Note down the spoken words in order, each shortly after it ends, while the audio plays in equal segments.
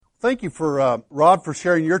Thank you for Rod for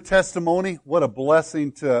sharing your testimony. What a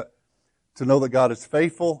blessing to know that God is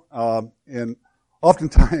faithful. And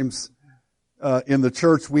oftentimes in the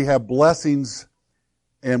church we have blessings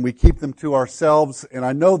and we keep them to ourselves. And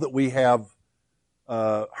I know that we have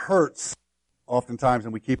hurts oftentimes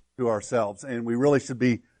and we keep them to ourselves. And we really should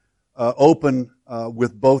be open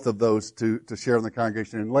with both of those to share in the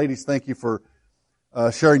congregation. And ladies, thank you for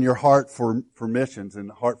sharing your heart for missions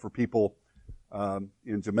and heart for people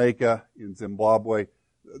in Jamaica, in Zimbabwe.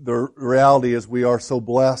 The reality is we are so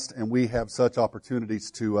blessed and we have such opportunities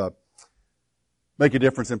to make a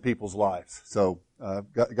difference in people's lives. So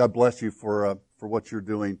God bless you for what you're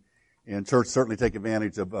doing. And church, certainly take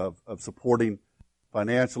advantage of supporting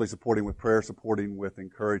financially, supporting with prayer, supporting with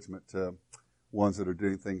encouragement to ones that are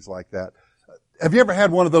doing things like that. Have you ever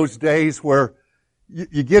had one of those days where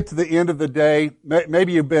you get to the end of the day,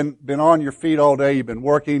 maybe you've been on your feet all day, you've been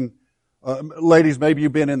working. Ladies, maybe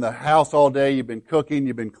you've been in the house all day, you've been cooking,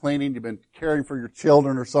 you've been cleaning, you've been caring for your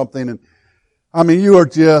children or something, and I mean, you are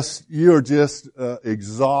just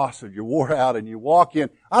exhausted, you're wore out, and you walk in.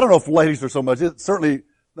 I don't know if ladies are so much, certainly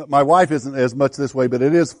my wife isn't as much this way, but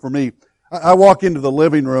it is for me. I walk into the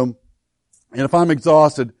living room, and if I'm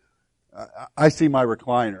exhausted, I see my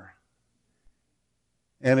recliner.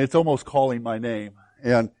 And it's almost calling my name.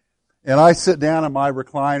 And I sit down in my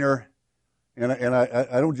recliner, and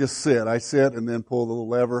I don't just sit. I sit and then pull the little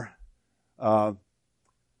lever.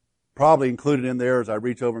 Probably included in there as I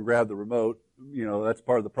reach over and grab the remote. You know, that's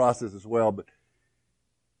part of the process as well. But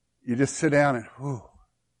you just sit down and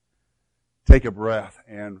take a breath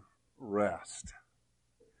and rest.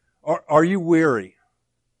 Are you weary?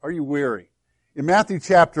 Are you weary? In Matthew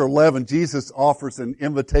chapter 11, Jesus offers an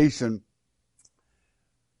invitation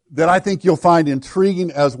that I think you'll find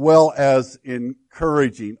intriguing as well as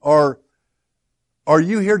encouraging. Are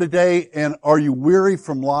you here today and are you weary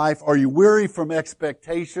from life? Are you weary from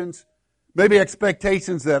expectations? Maybe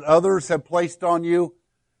expectations that others have placed on you.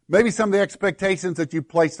 Maybe some of the expectations that you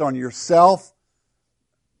placed on yourself.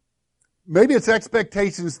 Maybe it's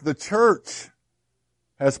expectations the church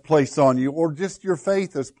has placed on you or just your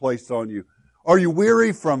faith has placed on you. Are you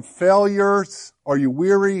weary from failures? Are you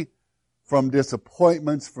weary from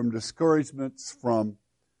disappointments, from discouragements, from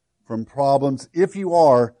problems? If you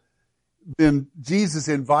are, then Jesus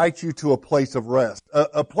invites you to a place of rest,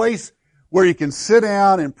 a place where you can sit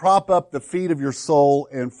down and prop up the feet of your soul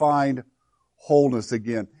and find wholeness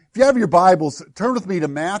again. If you have your Bibles, turn with me to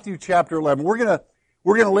Matthew chapter 11. We're going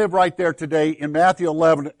to live right there today in Matthew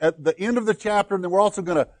 11 at the end of the chapter, and then we're also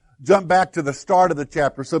going to jump back to the start of the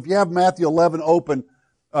chapter. So if you have Matthew 11 open,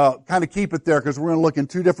 kind of keep it there because we're going to look in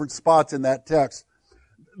two different spots in that text.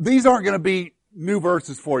 These aren't going to be new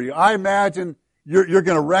verses for you. I imagine you're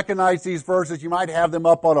going to recognize these verses. You might have them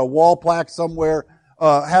up on a wall plaque somewhere,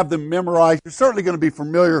 have them memorized. You're certainly going to be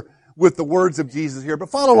familiar with the words of Jesus here. But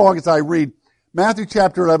follow along as I read Matthew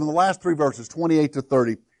chapter 11, the last three verses, 28 to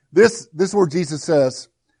 30. This is where Jesus says,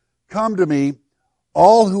 "Come to me,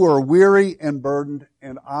 all who are weary and burdened,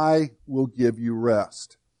 and I will give you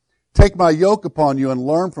rest. Take my yoke upon you and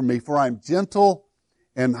learn from me, for I am gentle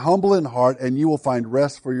and humble in heart, and you will find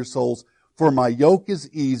rest for your souls. For my yoke is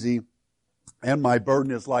easy and my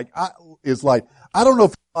burden is light." I don't know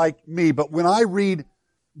if you're like me, but when I read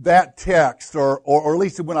that text, or at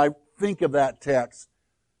least when I think of that text,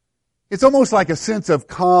 it's almost like a sense of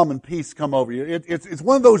calm and peace come over you. It's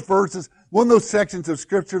one of those verses, one of those sections of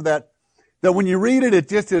Scripture that when you read it,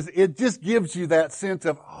 it just gives you that sense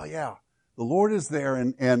of, oh yeah, the Lord is there,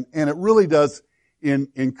 and it really does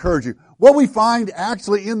encourage you. What we find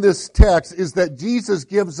actually in this text is that Jesus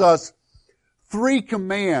gives us three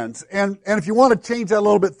commands, and if you want to change that a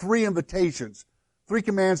little bit, three invitations. Three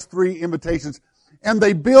commands, three invitations, and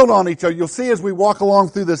they build on each other. You'll see as we walk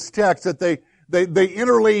along through this text that they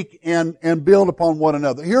interleak and build upon one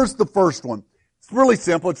another. Here's the first one. It's really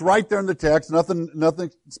simple. It's right there in the text.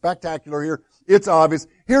 Nothing spectacular here. It's obvious.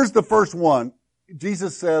 Here's the first one.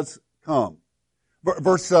 Jesus says, "Come."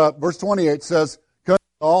 Verse 28 says, "Come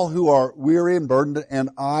all who are weary and burdened, and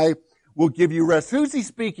I will give you rest." Who's he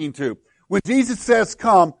speaking to? When Jesus says,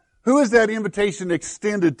 "Come," who is that invitation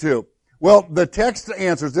extended to? Well, the text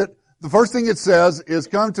answers it. The first thing it says is,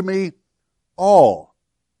 "Come to me, all."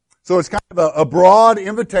 So it's kind of a broad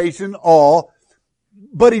invitation, all.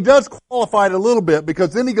 But he does qualify it a little bit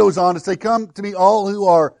because then he goes on to say, "Come to me, all who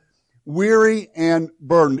are weary and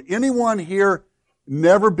burdened." Anyone here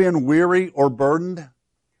never been weary or burdened?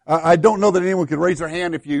 I don't know that anyone could raise their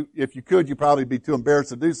hand. If you could, you'd probably be too embarrassed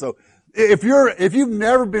to do so. If you've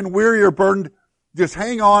never been weary or burdened, just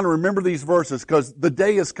hang on and remember these verses because the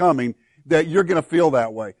day is coming that you're going to feel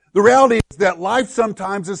that way. The reality is that life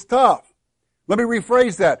sometimes is tough. Let me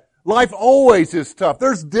rephrase that. Life always is tough.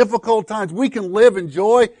 There's difficult times. We can live in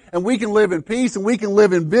joy, and we can live in peace, and we can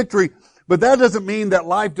live in victory. But that doesn't mean that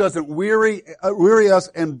life doesn't weary us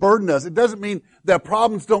and burden us. It doesn't mean that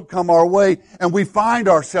problems don't come our way, and we find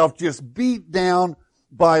ourselves just beat down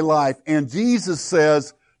by life. And Jesus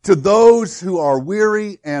says, to those who are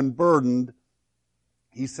weary and burdened,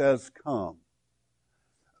 He says, come.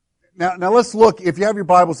 Now let's look, if you have your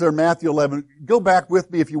Bibles there, Matthew 11, go back with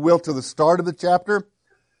me, if you will, to the start of the chapter,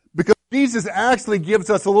 because Jesus actually gives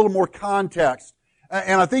us a little more context.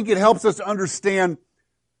 And I think it helps us understand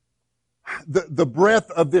the breadth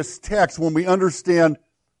of this text when we understand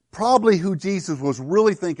probably who Jesus was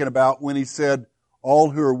really thinking about when He said, all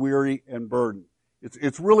who are weary and burdened.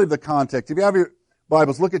 It's really the context. If you have your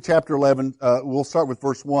Bibles, look at chapter 11. We'll start with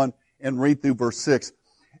verse 1 and read through verse 6.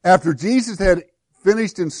 After Jesus had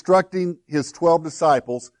finished instructing His 12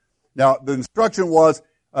 disciples, now the instruction was,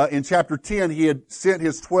 in chapter 10, He had sent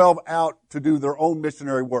His 12 out to do their own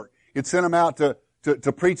missionary work. He had sent them out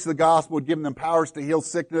to preach the gospel, given them powers to heal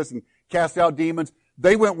sickness and cast out demons.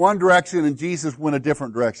 They went one direction and Jesus went a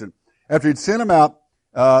different direction. After He'd sent them out,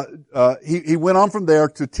 he went on from there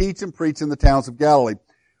to teach and preach in the towns of Galilee.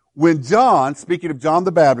 When John, speaking of John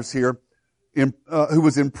the Baptist here, who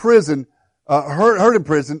was in prison, heard in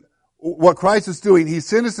prison what Christ was doing, he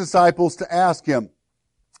sent His disciples to ask Him.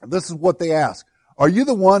 This is what they asked. Are you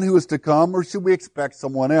the one who is to come, or should we expect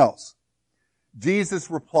someone else? Jesus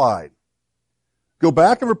replied, go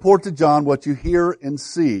back and report to John what you hear and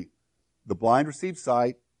see. The blind receive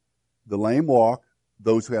sight, the lame walk,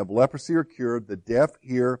 those who have leprosy are cured, the deaf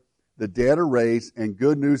hear, the dead are raised, and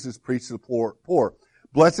good news is preached to the poor.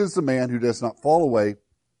 Blessed is the man who does not fall away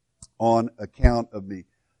on account of me.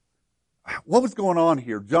 What was going on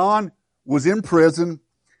here? John was in prison,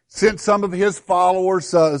 sent some of his followers,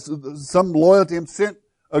 some loyal to him, sent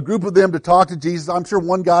a group of them to talk to Jesus. I'm sure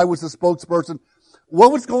one guy was the spokesperson.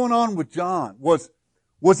 What was going on with John? Was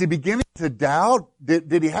he beginning to doubt?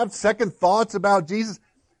 Did he have second thoughts about Jesus?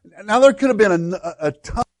 Now, there could have been a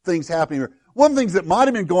ton of things happening here. One of the things that might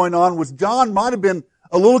have been going on was John might have been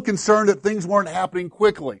a little concerned that things weren't happening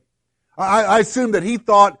quickly. I assume that he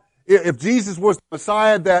thought if Jesus was the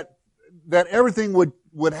Messiah, that everything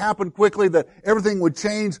would happen quickly, that everything would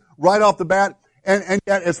change right off the bat. And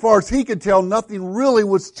yet, as far as he could tell, nothing really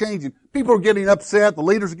was changing. People were getting upset, the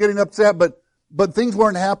leaders were getting upset, but things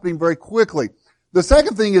weren't happening very quickly. The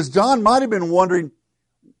second thing is John might have been wondering,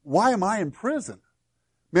 why am I in prison?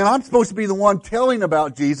 Man, I'm supposed to be the one telling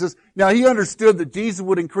about Jesus. Now, he understood that Jesus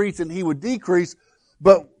would increase and he would decrease,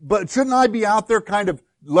 but shouldn't I be out there kind of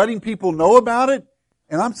letting people know about it?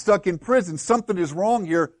 And I'm stuck in prison. Something is wrong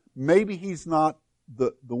here. Maybe he's not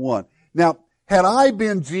the one. Now, had I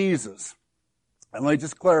been Jesus, and let me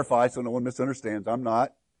just clarify so no one misunderstands, I'm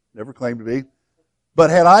not, never claimed to be, but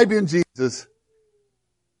had I been Jesus,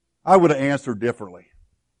 I would have answered differently.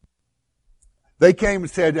 They came and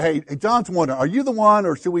said, hey, John's wondering, are you the one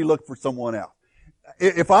or should we look for someone else?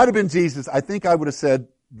 If I'd have been Jesus, I think I would have said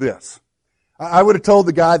this. I would have told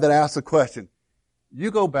the guy that asked the question, you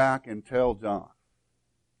go back and tell John.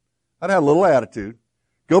 I'd have a little attitude.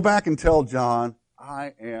 Go back and tell John,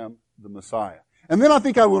 I am the Messiah. And then I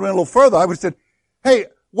think I would have went a little further. I would have said, hey,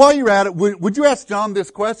 while you're at it, would you ask John this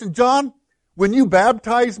question? John, when you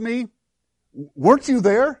baptized me, weren't you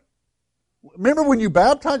there? Remember when you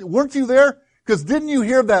baptized, weren't you there? Because didn't you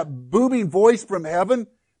hear that booming voice from heaven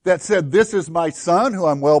that said, this is my son who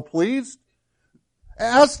I'm well pleased?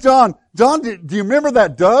 Ask John, do you remember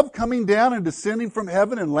that dove coming down and descending from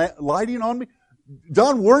heaven and lighting on me?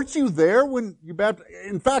 John, weren't you there when you baptized?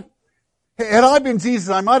 In fact, had I been Jesus,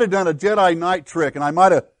 I might have done a Jedi Knight trick and I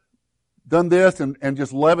might have done this and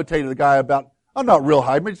just levitated the guy about, I'm not real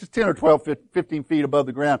high, but just 10 or 12, 15 feet above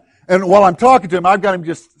the ground. And while I'm talking to him, I've got him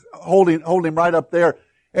just holding him right up there.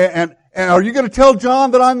 And are you going to tell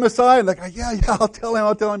John that I'm Messiah? And like, yeah, I'll tell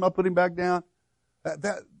him, I'll put him back down.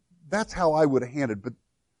 That's how I would have handled it.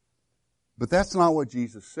 But that's not what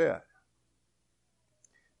Jesus said.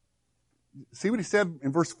 See what he said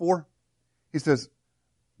in verse 4? He says,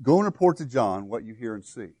 go and report to John what you hear and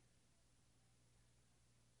see.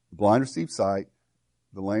 The blind receive sight,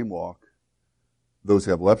 the lame walk, those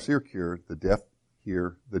who have leprosy are cured, the deaf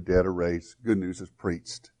hear, the dead are raised. Good news is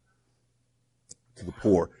preached to the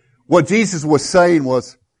poor. What Jesus was saying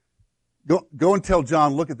was, go and tell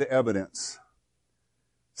John, look at the evidence.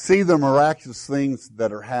 See the miraculous things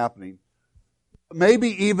that are happening.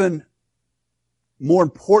 Maybe even more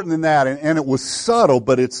important than that, and it was subtle,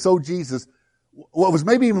 but it's so Jesus. What was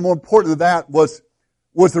maybe even more important than that was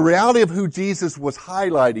was the reality of who Jesus was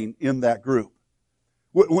highlighting in that group.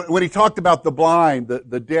 When he talked about the blind,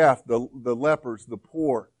 the deaf, the lepers, the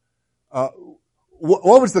poor,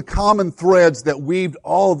 what was the common threads that weaved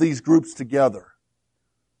all of these groups together?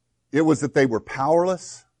 It was that they were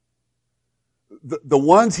powerless. The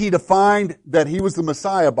ones he defined that he was the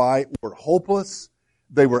Messiah by were hopeless.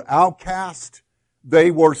 They were outcast.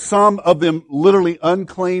 They were, some of them, literally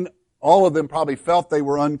unclean. All of them probably felt they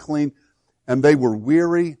were unclean. And they were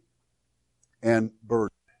weary and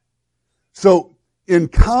burdened. So, in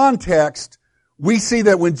context, we see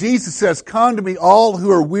that when Jesus says, "Come to me, all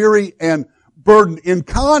who are weary and burdened," in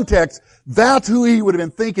context, that's who he would have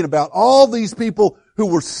been thinking about. All these people who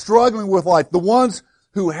were struggling with life. The ones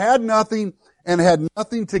who had nothing and had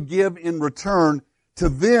nothing to give in return. To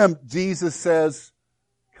them, Jesus says,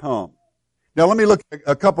 "Come." Now let me look at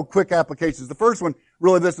a couple quick applications. The first one,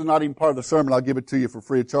 really this is not even part of the sermon. I'll give it to you for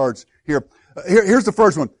free of charge here. Here's the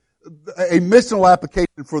first one. A missional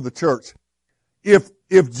application for the church. If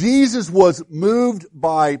Jesus was moved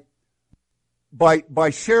by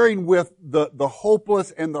sharing with the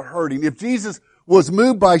hopeless and the hurting, if Jesus was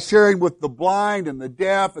moved by sharing with the blind and the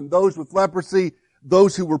deaf and those with leprosy,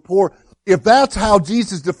 those who were poor, if that's how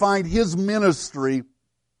Jesus defined his ministry,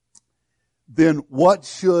 then what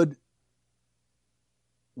should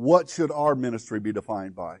our ministry be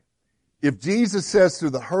defined by? If Jesus says to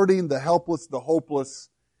the hurting, the helpless, the hopeless,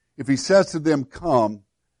 if he says to them, "Come,"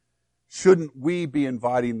 shouldn't we be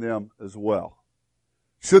inviting them as well?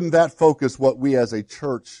 Shouldn't that focus what we as a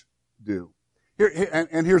church do?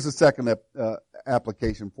 Here's the second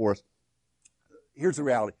application for us. Here's the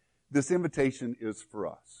reality. This invitation is for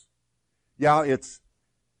us. Yeah,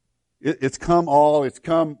 it's come all, it's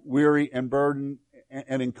come weary and burdened,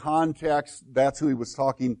 and in context, that's who he was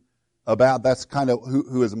talking about. That's kind of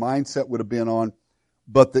who his mindset would have been on.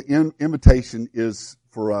 But the invitation is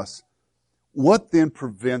for us. What then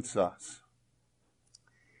prevents us?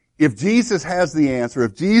 If Jesus has the answer,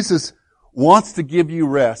 if Jesus wants to give you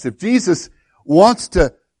rest, if Jesus wants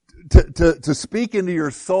to speak into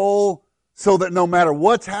your soul so that no matter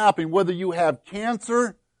what's happening, whether you have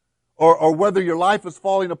cancer or whether your life is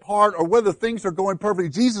falling apart or whether things are going perfectly,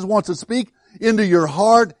 Jesus wants to speak into your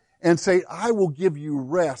heart and say, "I will give you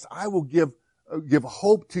rest. I will give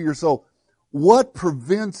hope to your soul." What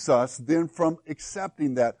prevents us then from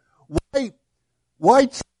accepting that? Why?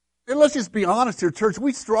 And let's just be honest here, church.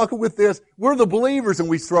 We struggle with this. We're the believers and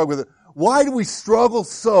we struggle with it. Why do we struggle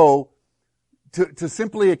so to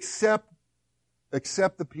simply accept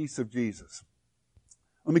the peace of Jesus?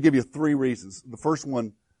 Let me give you 3 reasons. The first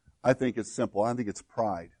one, I think, is simple. I think it's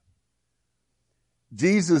pride.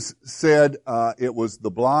 Jesus said it was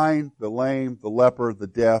the blind, the lame, the leper, the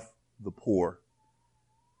deaf, the poor.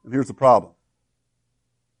 And here's the problem.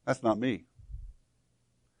 That's not me.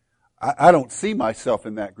 I don't see myself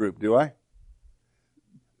in that group, do I?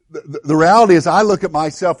 The reality is I look at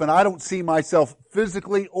myself and I don't see myself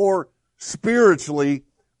physically or spiritually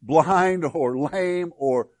blind or lame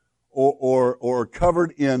or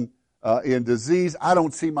covered in disease. I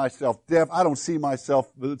don't see myself deaf. I don't see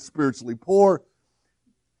myself spiritually poor.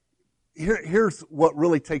 Here's what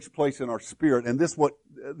really takes place in our spirit, and this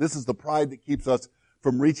is the pride that keeps us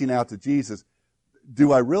from reaching out to Jesus.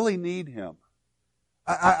 Do I really need him?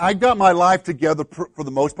 I got my life together for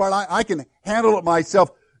the most part. I can handle it myself.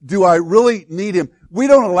 Do I really need him? We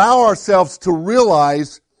don't allow ourselves to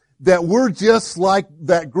realize that we're just like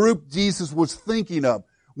that group Jesus was thinking of.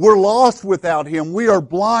 We're lost without him. We are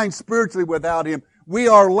blind spiritually without him. We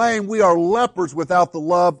are lame. We are lepers without the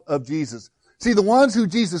love of Jesus. See, the ones who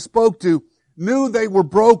Jesus spoke to knew they were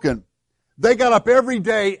broken. They got up every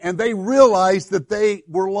day and they realized that they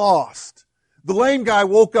were lost. The lame guy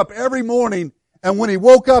woke up every morning, and when he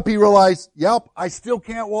woke up, he realized, "Yep, I still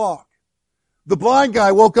can't walk." The blind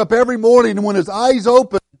guy woke up every morning, and when his eyes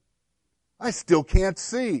opened, "I still can't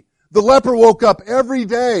see." The leper woke up every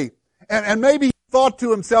day, and maybe he thought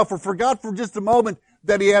to himself or forgot for just a moment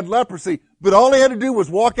that he had leprosy. But all he had to do was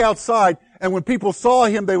walk outside, and when people saw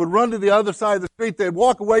him, they would run to the other side of the street. They'd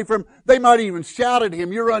walk away from him. They might even shout at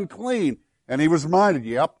him, "You're unclean." And he was reminded,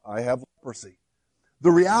 "Yep, I have leprosy."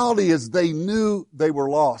 The reality is they knew they were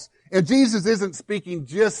lost. And Jesus isn't speaking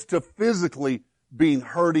just to physically being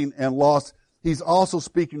hurting and lost. He's also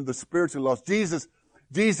speaking to the spiritually lost. Jesus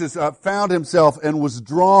found himself and was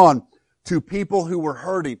drawn to people who were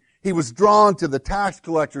hurting. He was drawn to the tax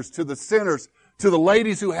collectors, to the sinners, to the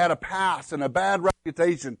ladies who had a past and a bad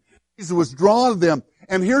reputation. Jesus was drawn to them.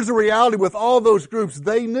 And here's the reality with all those groups.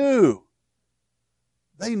 They knew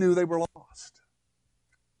they were lost.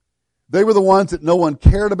 They were the ones that no one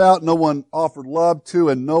cared about, no one offered love to,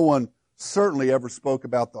 and no one certainly ever spoke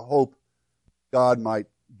about the hope God might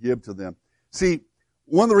give to them. See,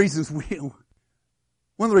 one of the reasons we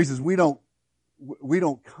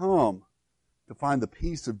don't come to find the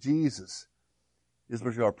peace of Jesus is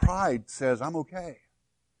because our pride says, I'm okay.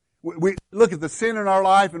 We look at the sin in our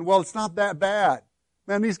life and, well, it's not that bad.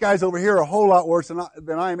 Man, these guys over here are a whole lot worse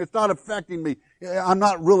than I am. It's not affecting me. I'm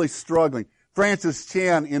not really struggling. Francis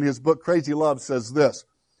Chan, in his book Crazy Love, says this: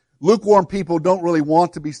 lukewarm people don't really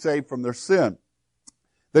want to be saved from their sin.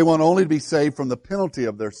 They want only to be saved from the penalty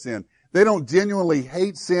of their sin. They don't genuinely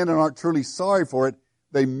hate sin and aren't truly sorry for it.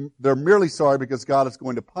 They're merely sorry because God is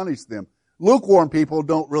going to punish them. Lukewarm people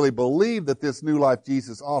don't really believe that this new life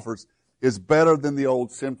Jesus offers is better than the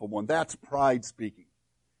old sinful one. That's pride speaking.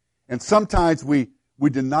 And sometimes we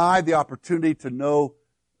deny the opportunity to know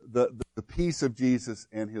the peace of Jesus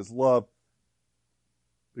and His love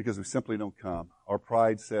because we simply don't come. Our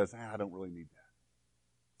pride says, I don't really need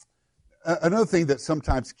that. Another thing that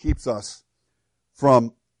sometimes keeps us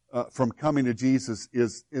from coming to Jesus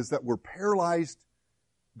is that we're paralyzed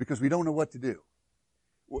because we don't know what to do.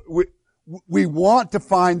 We want to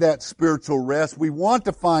find that spiritual rest. We want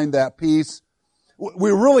to find that peace.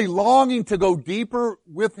 We're really longing to go deeper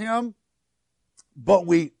with Him, but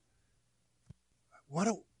what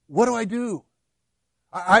do I do?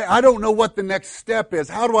 I don't know what the next step is.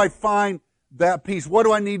 How do I find that peace? What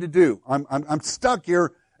do I need to do? I'm stuck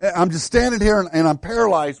here. I'm just standing here and I'm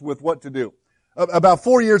paralyzed with what to do. About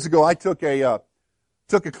 4 years ago, I took a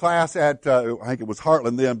class at, I think it was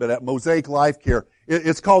Heartland then, but at Mosaic Life Care.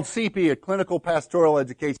 It's called CP, a Clinical Pastoral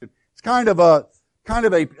Education. It's kind of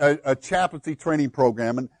a chaplaincy training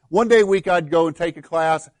program. And one day a week I'd go and take a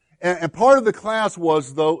class. And part of the class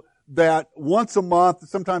was, though, that once a month,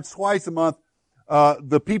 sometimes twice a month,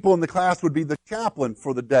 the people in the class would be the chaplain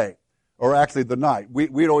for the day, or actually the night.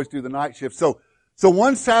 We'd always do the night shift. So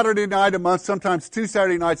one Saturday night a month, sometimes 2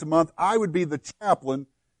 Saturday nights a month, I would be the chaplain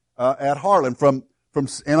at Heartland and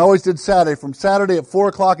I always did Saturday. From Saturday at 4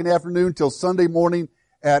 o'clock in the afternoon till Sunday morning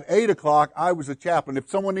at 8 o'clock, I was a chaplain. If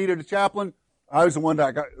someone needed a chaplain, I was the one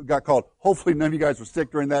that got called. Hopefully none of you guys were sick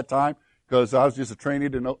during that time, because I was just a trainee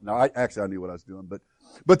to know. No, I knew what I was doing,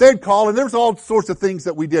 but they'd call, and there was all sorts of things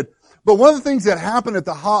that we did. But one of the things that happened at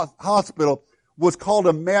the hospital was called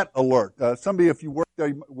a Met Alert. Somebody, if you work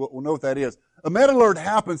there, will know what that is. A Met Alert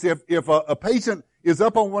happens if a patient is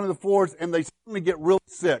up on one of the floors and they suddenly get really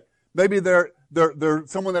sick. Maybe they're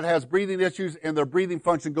someone that has breathing issues and their breathing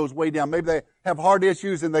function goes way down. Maybe they have heart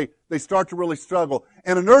issues and they start to really struggle.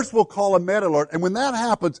 And a nurse will call a Med Alert. And when that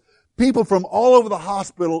happens, people from all over the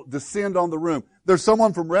hospital descend on the room. There's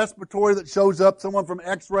someone from respiratory that shows up, someone from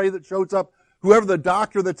X-ray that shows up, whoever the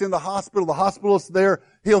doctor that's in the hospitalist there,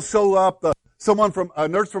 he'll show up. A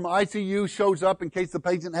nurse from ICU shows up in case the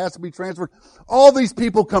patient has to be transferred. All these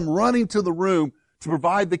people come running to the room to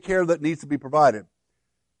provide the care that needs to be provided.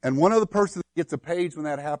 And one other person that gets a page when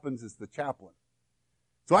that happens is the chaplain.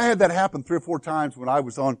 So I had that happen 3 or 4 times when I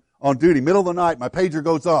was on duty. Middle of the night, my pager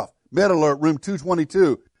goes off. Med Alert, room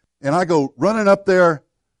 222. And I go running up there.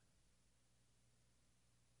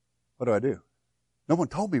 What do I do? No one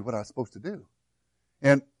told me what I was supposed to do.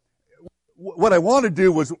 And what I wanted to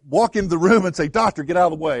do was walk into the room and say, "Doctor, get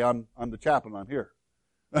out of the way. I'm the chaplain. I'm here."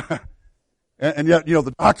 and yet,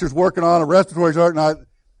 the doctor's working on a respiratory chart,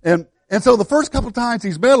 and so the first couple of times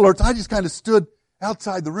these Med Alerts, I just kind of stood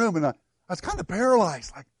outside the room and I was kind of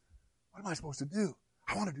paralyzed. Like, what am I supposed to do?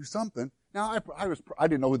 I want to do something. Now, I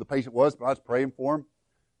didn't know who the patient was, but I was praying for him.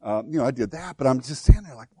 I did that, but I'm just standing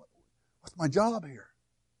there like, what's my job here?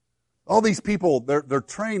 All these people, they're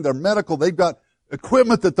trained, they're medical, they've got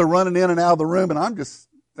equipment that they're running in and out of the room, and I'm just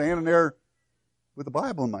standing there with the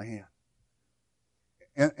Bible in my hand.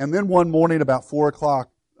 And then one morning about 4 o'clock,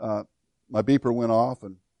 my beeper went off,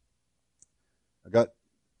 and I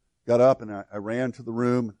got up and I ran to the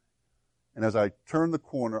room, and as I turned the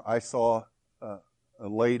corner, I saw a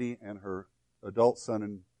lady and her adult son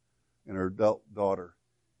and her adult daughter,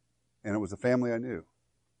 and it was a family I knew.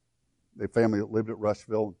 The family that lived at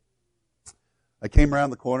Rushville. I came around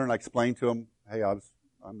the corner and I explained to them, "Hey, I'm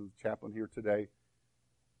the chaplain here today."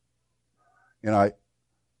 And I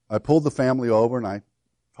pulled the family over and I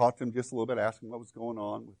talked to them just a little bit, asking what was going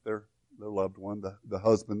on with their loved one, the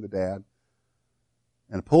husband, the dad.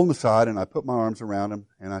 And I pulled them aside and I put my arms around them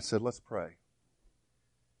and I said, "Let's pray."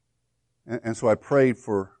 And so I prayed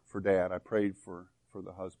for Dad. I prayed for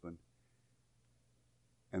the husband.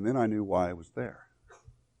 And then I knew why I was there.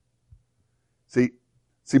 See,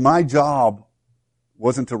 my job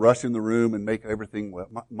wasn't to rush in the room and make everything well.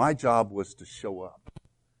 My job was to show up.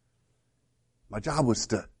 My job was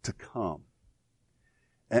to come.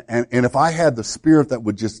 And if I had the Spirit that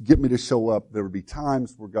would just get me to show up, there would be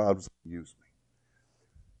times where God was going to use me.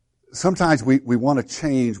 Sometimes we want to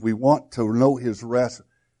change. We want to know His rest,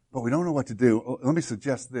 but we don't know what to do. Let me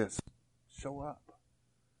suggest this. Show up.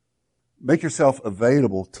 Make yourself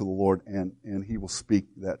available to the Lord, and He will speak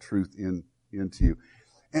that truth into you.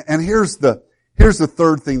 And here's the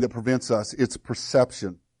third thing that prevents us. It's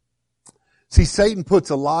perception. See, Satan puts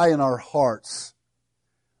a lie in our hearts.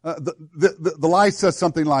 The lie says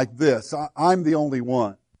something like this: I'm the only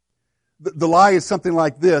one. The lie is something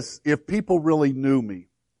like this: if people really knew me.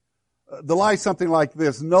 The lie is something like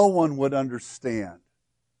this: no one would understand.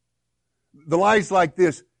 The lie is like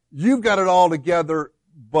this: you've got it all together,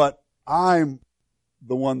 but I'm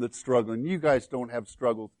the one that's struggling. You guys don't have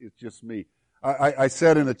struggles, it's just me. I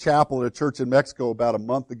sat in a chapel at a church in Mexico about a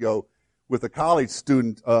month ago with a college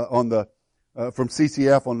student from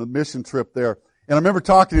CCF on the mission trip there. And I remember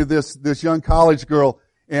talking to this young college girl,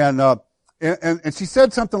 and she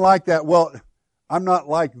said something like that, well, I'm not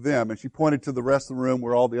like them. And she pointed to the rest of the room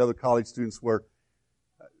where all the other college students were.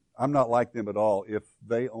 I'm not like them at all. If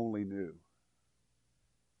they only knew.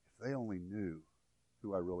 If they only knew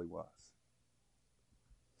who I really was.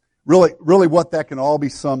 Really what that can all be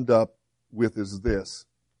summed up with is this: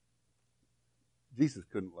 Jesus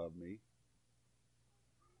couldn't love me.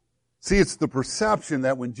 See, it's the perception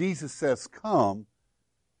that when Jesus says come,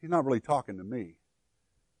 He's not really talking to me.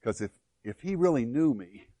 Because if He really knew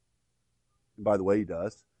me, and by the way He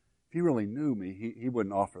does, if He really knew me, He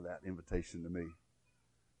wouldn't offer that invitation to me.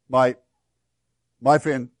 My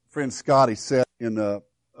friend Scotty sat in a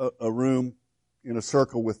room in a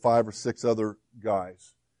circle with 5 or 6 other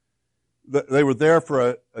guys. They were there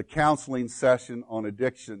for a counseling session on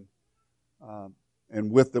addiction,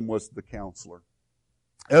 and with them was the counselor.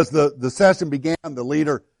 As the session began, the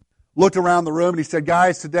leader looked around the room and he said,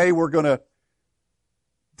 "Guys, today we're going to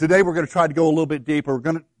try to go a little bit deeper. We're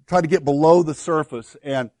going to try to get below the surface,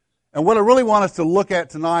 and what I really want us to look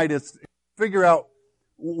at tonight is figure out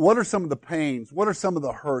what are some of the pains, what are some of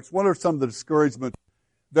the hurts, what are some of the discouragements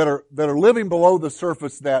that are living below the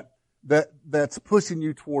surface that's pushing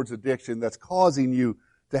you towards addiction, that's causing you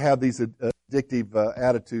to have these addictive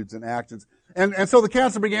attitudes and actions." And so the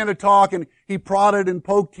counselor began to talk, and he prodded and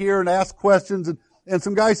poked here and asked questions, and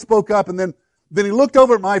some guys spoke up, and then he looked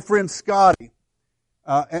over at my friend Scotty,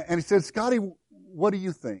 and he said, "Scotty, what do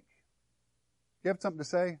you think? You have something to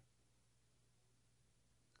say?"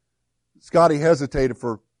 Scotty hesitated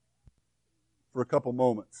for a couple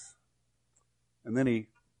moments, and then he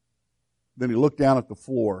looked down at the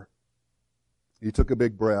floor. He took a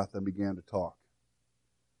big breath and began to talk.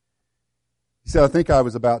 He said, "I think I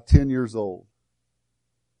was about 10 years old.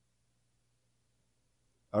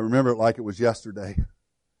 I remember it like it was yesterday.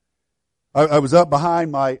 I was up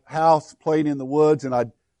behind my house playing in the woods, and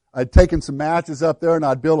I'd taken some matches up there, and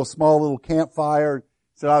I'd built a small little campfire.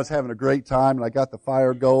 Said I was having a great time, and I got the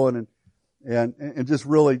fire going, and just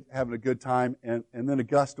really having a good time. And then a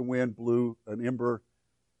gust of wind blew an ember,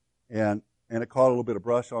 and it caught a little bit of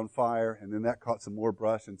brush on fire, and then that caught some more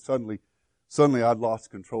brush, and suddenly I'd lost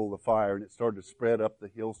control of the fire, and it started to spread up the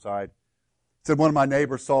hillside. Said one of my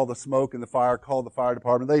neighbors saw the smoke and the fire, called the fire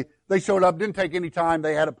department. They showed up, didn't take any time.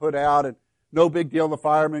 They had it put out, and no big deal. The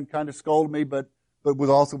fireman kind of scolded me, but was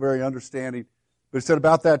also very understanding. But he said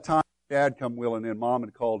about that time, Dad come wheeling in. Mom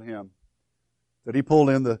had called him. Said he pulled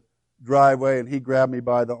in the driveway, and he grabbed me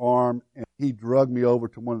by the arm, and he drugged me over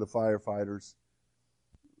to one of the firefighters,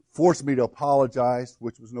 forced me to apologize,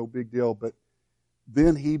 which was no big deal, but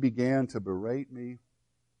then he began to berate me,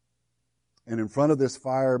 and in front of this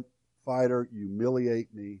firefighter,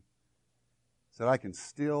 humiliate me. Said I can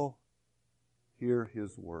still hear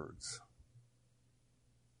his words.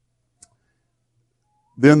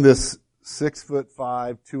 Then this 6'5",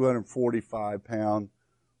 245-pound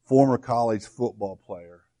former college football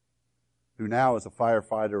player, who now is a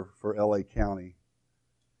firefighter for L.A. County,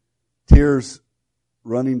 tears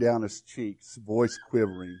running down his cheeks, voice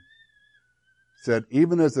quivering, said,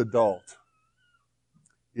 even as an adult,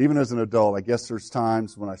 I guess there's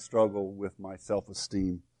times when I struggle with my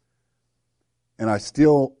self-esteem. And I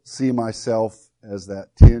still see myself as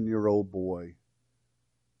that 10-year-old boy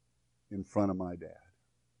in front of my dad.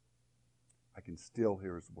 I can still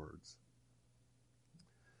hear his words.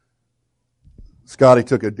 Scotty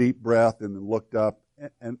took a deep breath and then looked up,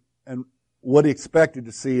 and what he expected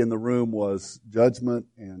to see in the room was judgment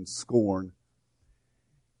and scorn.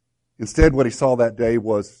 Instead, what he saw that day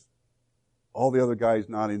was all the other guys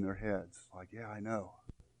nodding their heads, like, yeah, I know.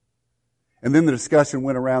 And then the discussion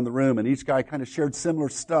went around the room, and each guy kind of shared similar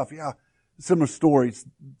stuff. Yeah, similar stories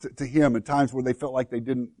to him at times where they felt like they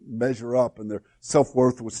didn't measure up and their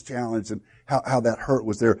self-worth was challenged and how that hurt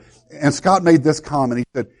was there. And Scott made this comment. He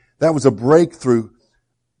said, that was a breakthrough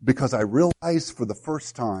because I realized for the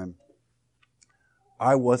first time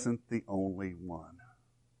I wasn't the only one.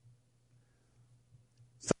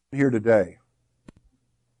 Someone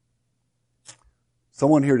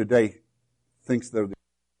here today thinks they're the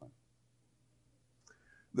only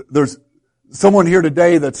one. There's someone here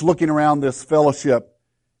today that's looking around this fellowship,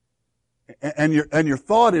 and your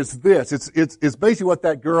thought is this. It's basically what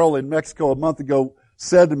that girl in Mexico a month ago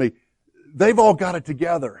said to me. They've all got it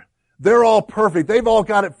together. They're all perfect. They've all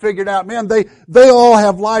got it figured out. Man, they all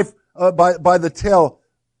have life by the tail,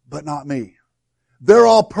 but not me. They're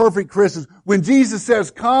all perfect Christians. When Jesus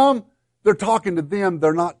says, come, they're talking to them.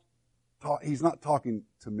 He's not talking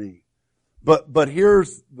to me. But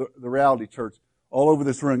here's the reality, church, all over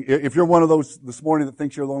this room. If you're one of those this morning that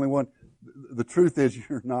thinks you're the only one, the truth is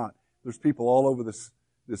you're not. There's people all over this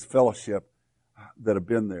fellowship that have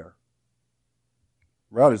been there.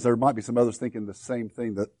 The reality is there might be some others thinking the same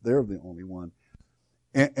thing, that they're the only one.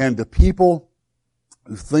 And the people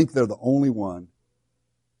who think they're the only one,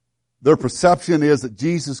 their perception is that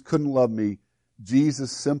Jesus couldn't love me.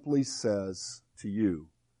 Jesus simply says to you,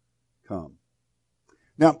 come.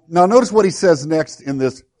 Now notice what he says next in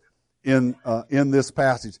this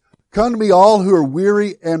passage. Come to me all who are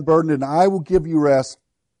weary and burdened, and I will give you rest.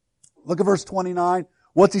 Look at verse 29.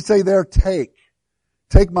 What's he say there?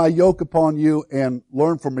 Take my yoke upon you and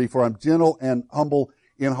learn from me, for I'm gentle and humble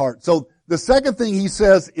in heart. So the second thing he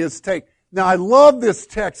says is take. Now I love this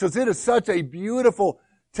text because it is such a beautiful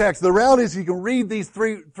text. The reality is you can read these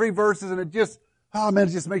three verses and it just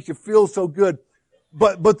makes you feel so good.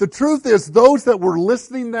 But the truth is, those that were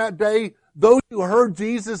listening that day, those who heard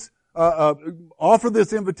Jesus offer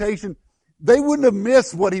this invitation, they wouldn't have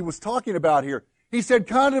missed what he was talking about here. He said,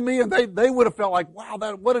 come to me, and they would have felt like, wow,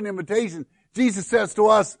 what an invitation. Jesus says to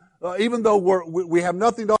us, even though we have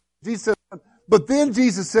nothing to offer, Jesus says, but then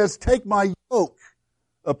Jesus says, take my yoke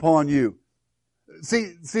upon you.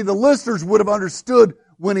 See, the listeners would have understood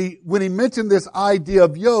when he mentioned this idea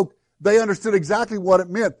of yoke, they understood exactly what it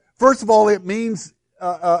meant. First of all, it means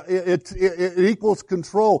it equals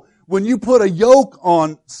control. When you put a yoke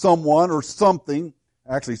on someone or something,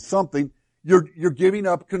 you're giving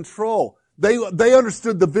up control. They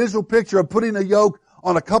understood the visual picture of putting a yoke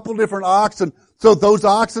on a couple different oxen, so those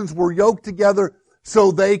oxen were yoked together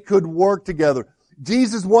so they could work together.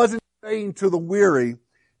 Jesus wasn't saying to the weary,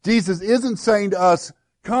 Jesus isn't saying to us,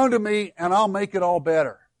 come to me and I'll make it all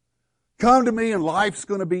better. Come to me and life's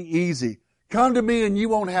going to be easy. Come to me and you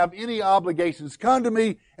won't have any obligations. Come to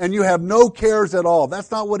me and you have no cares at all. That's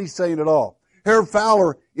not what he's saying at all. Harold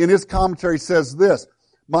Fowler in his commentary says this,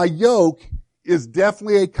 my yoke is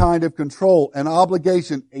definitely a kind of control, an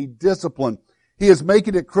obligation, a discipline. He is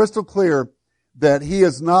making it crystal clear that he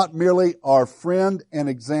is not merely our friend and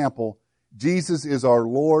example. Jesus is our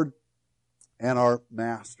Lord and our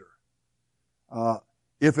Master.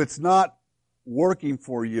 If it's not working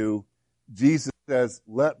for you, Jesus says,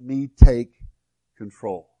 let me take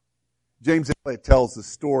control. James Elliott tells the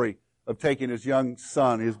story of taking his young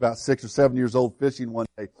son, he was about 6 or 7 years old, fishing one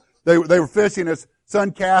day. They were fishing, his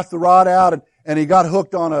son cast the rod out and he got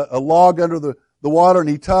hooked on a log under the water, and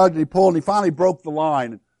he tugged and he pulled and he finally broke the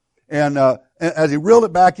line. And as he reeled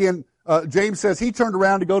it back in, James says he turned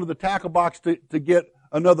around to go to the tackle box to get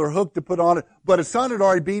another hook to put on it, but his son had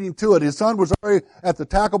already beat him to it. His son was already at the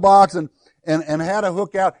tackle box and had a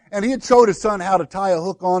hook out, and he had showed his son how to tie a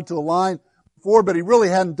hook onto a line before, but he really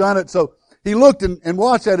hadn't done it. So he looked and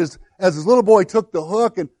watched as his little boy took the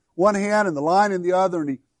hook in one hand and the line in the other,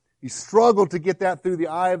 and he struggled to get that through the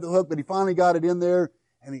eye of the hook, but he finally got it in there,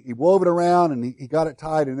 and he wove it around, and he got it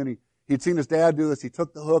tied, and then he'd seen his dad do this. He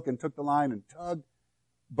took the hook and took the line and tugged,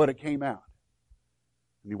 but it came out.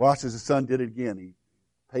 And he watched as his son did it again. He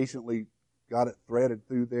patiently got it threaded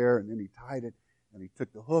through there, and then he tied it, and he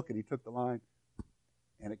took the hook and he took the line,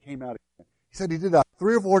 and it came out again. He said he did that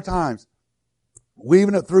 3 or 4 times,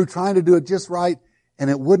 weaving it through, trying to do it just right, and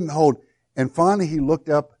it wouldn't hold. And finally he looked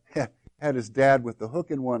up, had his dad with the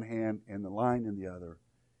hook in one hand and the line in the other,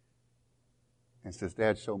 and says,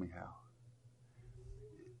 Dad, show me how.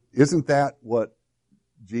 Isn't that what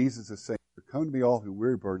Jesus is saying? Come to me all who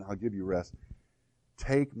weary burden, I'll give you rest.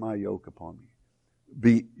 Take my yoke upon me.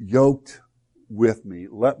 Be yoked with me.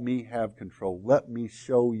 Let me have control. Let me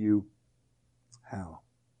show you how.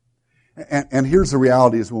 And here's the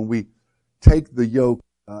reality is when we take the yoke,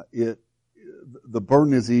 the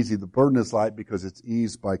burden is easy. The burden is light because it's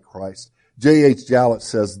eased by Christ. J.H. Jallett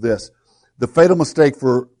says this, The fatal mistake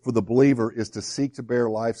for the believer is to seek to bear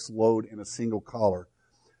life's load in a single collar.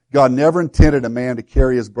 God never intended a man to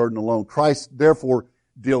carry his burden alone. Christ, therefore,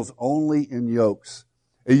 deals only in yokes.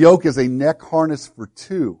 A yoke is a neck harness for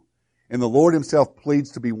two, and the Lord himself pleads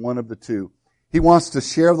to be one of the two. He wants to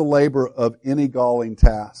share the labor of any galling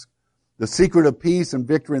task. The secret of peace and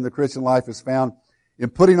victory in the Christian life is found in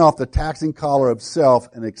putting off the taxing collar of self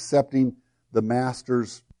and accepting the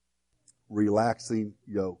Master's relaxing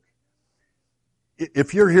yoke.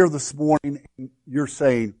 If you're here this morning and you're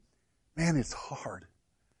saying, man, it's hard.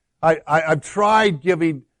 I've tried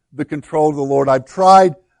giving the control to the Lord. I've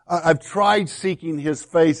tried seeking His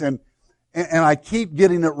face and I keep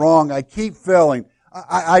getting it wrong. I keep failing.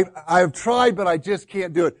 I've tried, but I just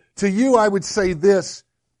can't do it. To you, I would say this,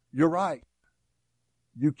 you're right.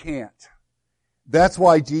 You can't. That's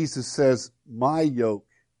why Jesus says, my yoke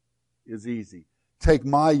is easy. Take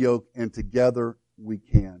my yoke and together we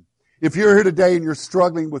can. If you're here today and you're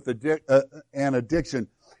struggling with an addiction,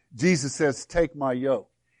 Jesus says, take my yoke.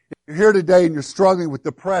 If you're here today and you're struggling with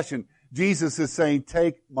depression, Jesus is saying,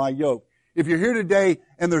 take my yoke. If you're here today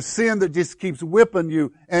and there's sin that just keeps whipping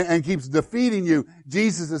you and keeps defeating you,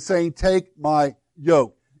 Jesus is saying, take my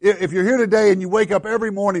yoke. If you're here today and you wake up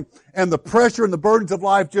every morning and the pressure and the burdens of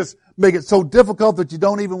life just make it so difficult that you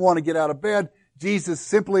don't even want to get out of bed, Jesus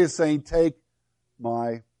simply is saying, take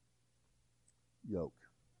my yoke.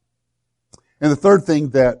 And the third thing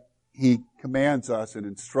that He commands us and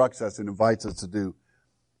instructs us and invites us to do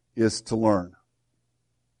is to learn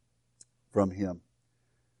from Him.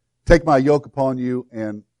 Take my yoke upon you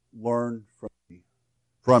and learn from me.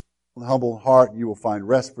 From a humble heart you will find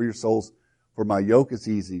rest for your souls, for my yoke is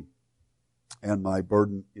easy and my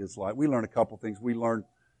burden is light. We learn a couple things.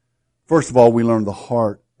 First of all, we learn the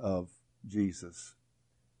heart of Jesus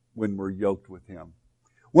when we're yoked with Him.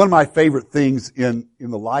 One of my favorite things in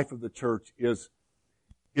the life of the church is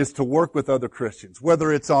to work with other Christians,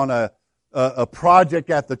 whether it's on a project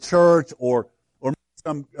at the church or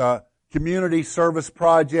some community service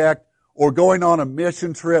project or going on a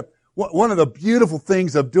mission trip. One of the beautiful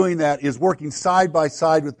things of doing that is working side by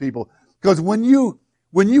side with people. Because when you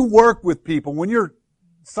work with people, when you're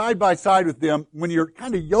side by side with them, when you're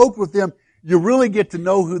kind of yoked with them, you really get to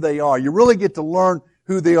know who they are. You really get to learn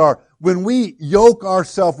who they are. When we yoke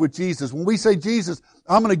ourselves with Jesus, when we say, Jesus,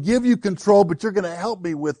 I'm going to give you control, but you're going to help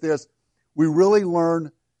me with this, we really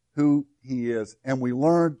learn who He is. And we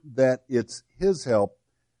learn that it's His help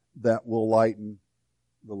that will lighten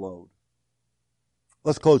the load.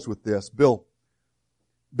 Let's close with this. Bill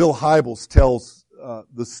Hybels tells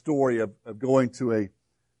the story of going to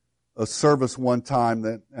a service one time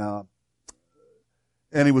that,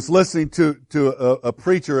 and he was listening to a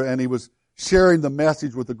preacher, and he was sharing the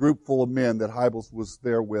message with a group full of men that Hybels was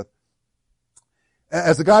there with.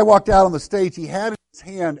 As the guy walked out on the stage, he had in his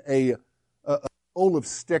hand a roll of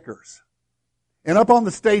stickers. And up on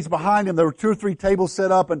the stage behind him, there were 2 or 3 tables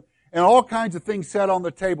set up and all kinds of things set on the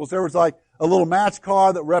tables. There was like a little match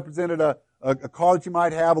car that represented a car that you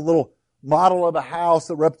might have, a little model of a house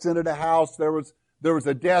that represented a house. There was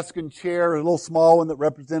a desk and chair, a little small one that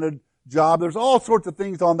represented a job. There's all sorts of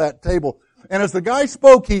things on that table. And as the guy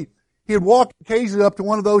spoke, he'd walk occasionally up to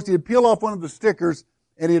one of those, he'd peel off one of the stickers,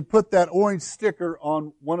 and he'd put that orange sticker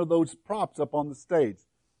on one of those props up on the stage.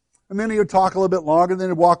 And then he would talk a little bit longer, then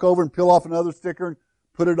he'd walk over and peel off another sticker and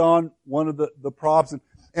put it on one of the props. And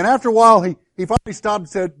after a while, he finally stopped and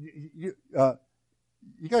said, you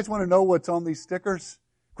guys want to know what's on these stickers?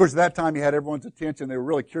 Of course, at that time, he had everyone's attention. They were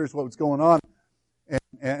really curious what was going on.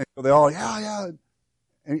 And they all, yeah.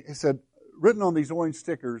 And he said, written on these orange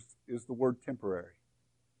stickers is the word temporary.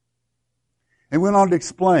 And went on to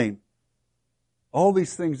explain, all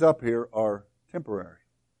these things up here are temporary.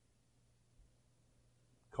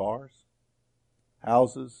 Cars,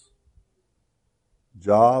 houses,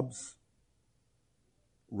 jobs,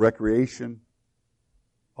 recreation,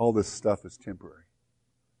 all this stuff is temporary.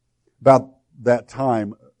 About that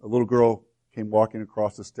time, a little girl came walking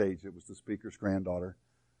across the stage. It was the speaker's granddaughter.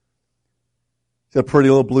 She had a pretty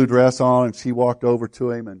little blue dress on, and she walked over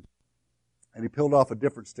to him, and he peeled off a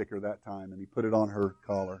different sticker that time, and he put it on her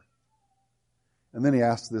collar. And then he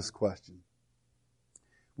asked this question.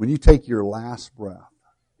 When you take your last breath,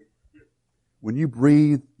 when you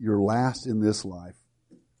breathe your last in this life,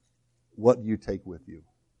 what do you take with you?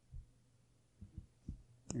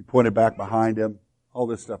 He pointed back behind him. All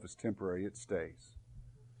this stuff is temporary. It stays.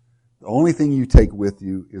 The only thing you take with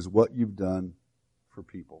you is what you've done for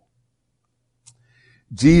people.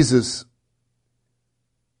 Jesus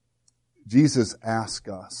asks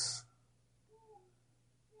us,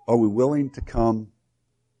 are we willing to come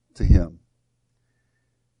to Him?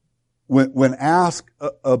 When asked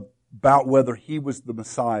about whether he was the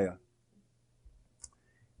Messiah,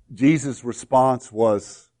 Jesus' response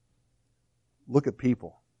was, look at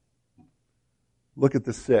people. Look at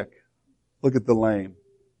the sick. Look at the lame.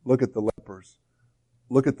 Look at the lepers.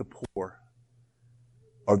 Look at the poor.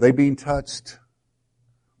 Are they being touched?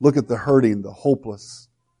 Look at the hurting, the hopeless,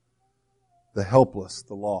 the helpless,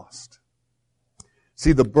 the lost.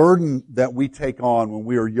 See, the burden that we take on when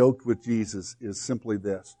we are yoked with Jesus is simply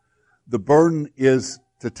this. The burden is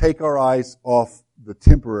to take our eyes off the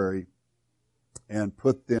temporary and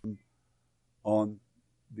put them on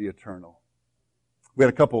the eternal. We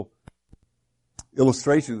had a couple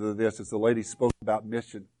illustrations of this as the lady spoke about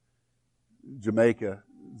mission, Jamaica,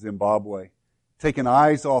 Zimbabwe. Taking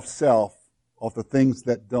eyes off self, off the things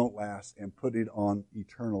that don't last, and put it on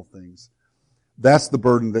eternal things. That's the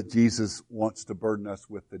burden that Jesus wants to burden us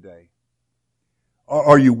with today.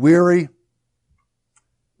 Are you weary?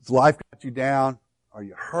 Has life got you down? Are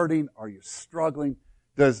you hurting? Are you struggling?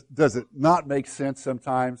 Does it not make sense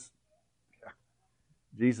sometimes?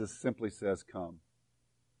 Jesus simply says, come.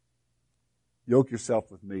 Yoke yourself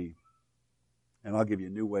with me, and I'll give you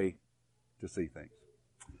a new way to see things.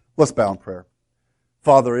 Let's bow in prayer.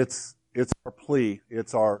 Father, it's our plea,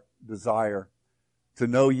 it's our desire to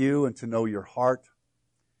know you and to know your heart.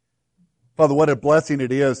 Father, what a blessing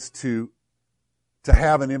it is to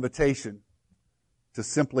have an invitation to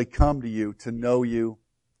simply come to you, to know you,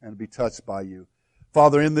 and be touched by you.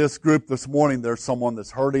 Father, in this group this morning, there's someone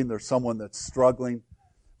that's hurting, there's someone that's struggling.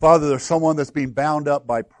 Father, there's someone that's being bound up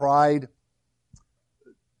by pride.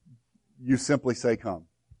 You simply say, come.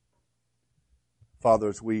 Father,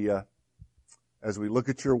 as we look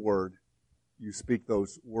at your word, you speak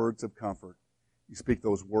those words of comfort. You speak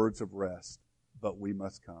those words of rest, but we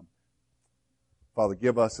must come. Father,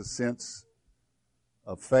 give us a sense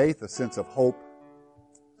of faith, a sense of hope,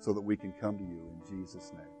 so that we can come to you in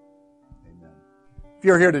Jesus' name. Amen. If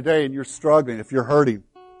you're here today and you're struggling, if you're hurting,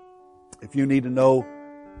 if you need to know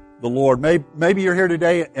the Lord, maybe you're here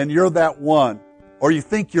today and you're that one, or you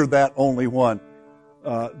think you're that only one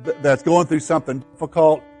that's going through something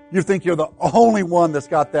difficult. You think you're the only one that's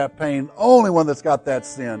got that pain, only one that's got that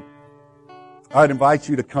sin. I'd invite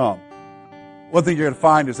you to come. One thing you're going to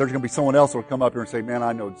find is there's going to be someone else who will come up here and say, man,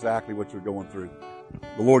 I know exactly what you're going through.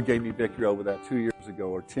 The Lord gave me victory over that 2 years ago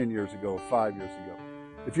or 10 years ago or 5 years ago.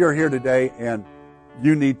 If you're here today and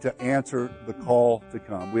you need to answer the call to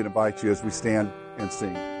come, we'd invite you as we stand and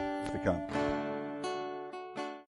sing to come.